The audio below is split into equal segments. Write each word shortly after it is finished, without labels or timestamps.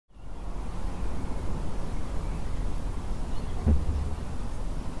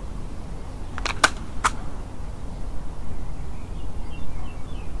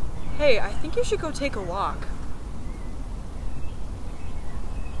Hey, I think you should go take a walk.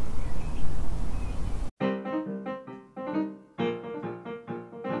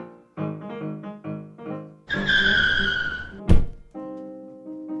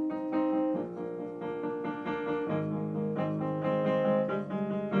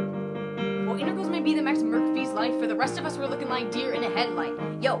 Well, integrals may be the max of Murkve's life. For the rest of us, we're looking like deer in a headlight.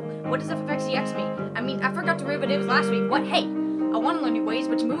 Yo, what does f of x dx mean? I mean, I forgot derivatives last week. What? Hey! I want to learn new ways,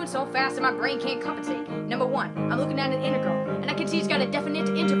 but you're moving so fast that my brain can't compensate. Number one, I'm looking at an integral, and I can see it's got a definite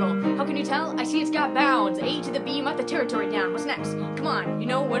interval. How can you tell? I see it's got bounds. A to the b, mark the territory down. What's next? Come on, you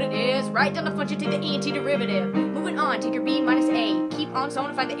know what it is. Write down the function, take the antiderivative. Moving on, take your b minus a. Keep on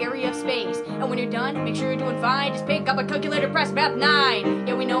solving to find the area of space. And when you're done, make sure you're doing fine. Just pick up a calculator, press math 9.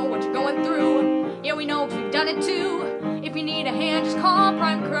 Yeah, we know what you're going through. Yeah, we know 'cause we've done it too. If you need a hand, just call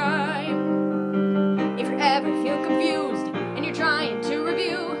Prime Crhyme. If you're ever feel confused and you're trying to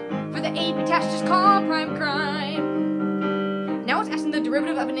review for the AP test, just call Prime Crhyme. Now it's asking the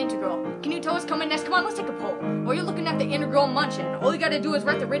derivative of an integral. Can you tell what's coming next? Come on, let's take a poll. Or you're looking at the integral munching. All you gotta do is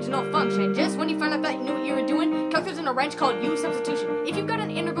write the original function. Just when you find out that you knew what you were doing, calculus in a wrench called U substitution. If you've got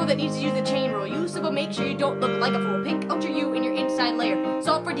an integral that needs to use the chain rule, use sub will make sure you don't look like a fool. Pick out your U in your inside layer.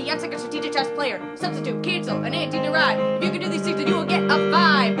 Solve for dx like a strategic chess player. Substitute, cancel, and antiderive. If you can do these things, then you will get a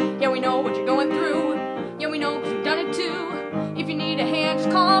 5. Yeah, we know what you're going through. Yeah, we know 'cause we've done it too. If you need a hand,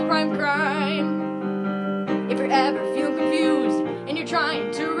 just call Prime Crhyme. If you're ever feeling confused and you're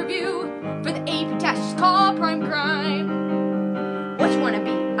trying to review for the AP test, just call Prime Crhyme. What you wanna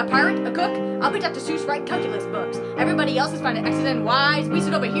be? A pirate? A cook? I'll be Dr. Seuss, write calculus books. Everybody else is finding x's and y's. We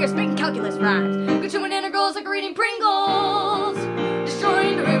sit over here spitting calculus rhymes. Consuming integrals like we're eating Pringles.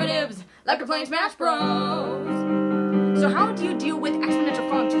 Destroying derivatives like we're playing Smash Bros. So how do you deal with exponential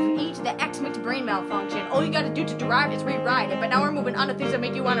functions? When e to the x makes brain malfunction. All you gotta do to derive is rewrite it. But now we're moving on to things that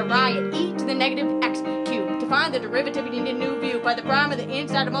make you wanna riot. E to the negative x cubed. To find the derivative, you need a new view. By the prime of the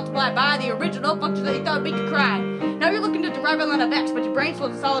inside to multiply by the original function that you thought would make you cry. Now you're looking to derive a line of x, but your brain's full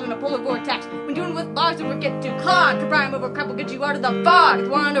of solid in a polar vortex. When doing with logs, it will get too clogged. The prime over crap will get you out of the fog. It's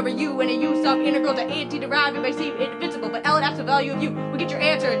 1 over u and a u sub integral to antiderive and by c indivisible. But L that's the value of u. We get your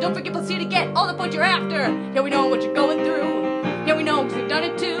answer. Don't forget plus c to get all the points you're after. Yeah, we know what you're going through. Yeah, we know 'cause we've done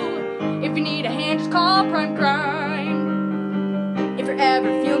it too. If you need a hand, just call Prime Crhyme. If you're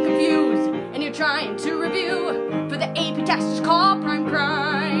ever feeling confused and you're trying to review for the AP test, just call Prime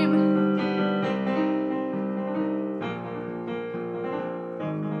Crhyme.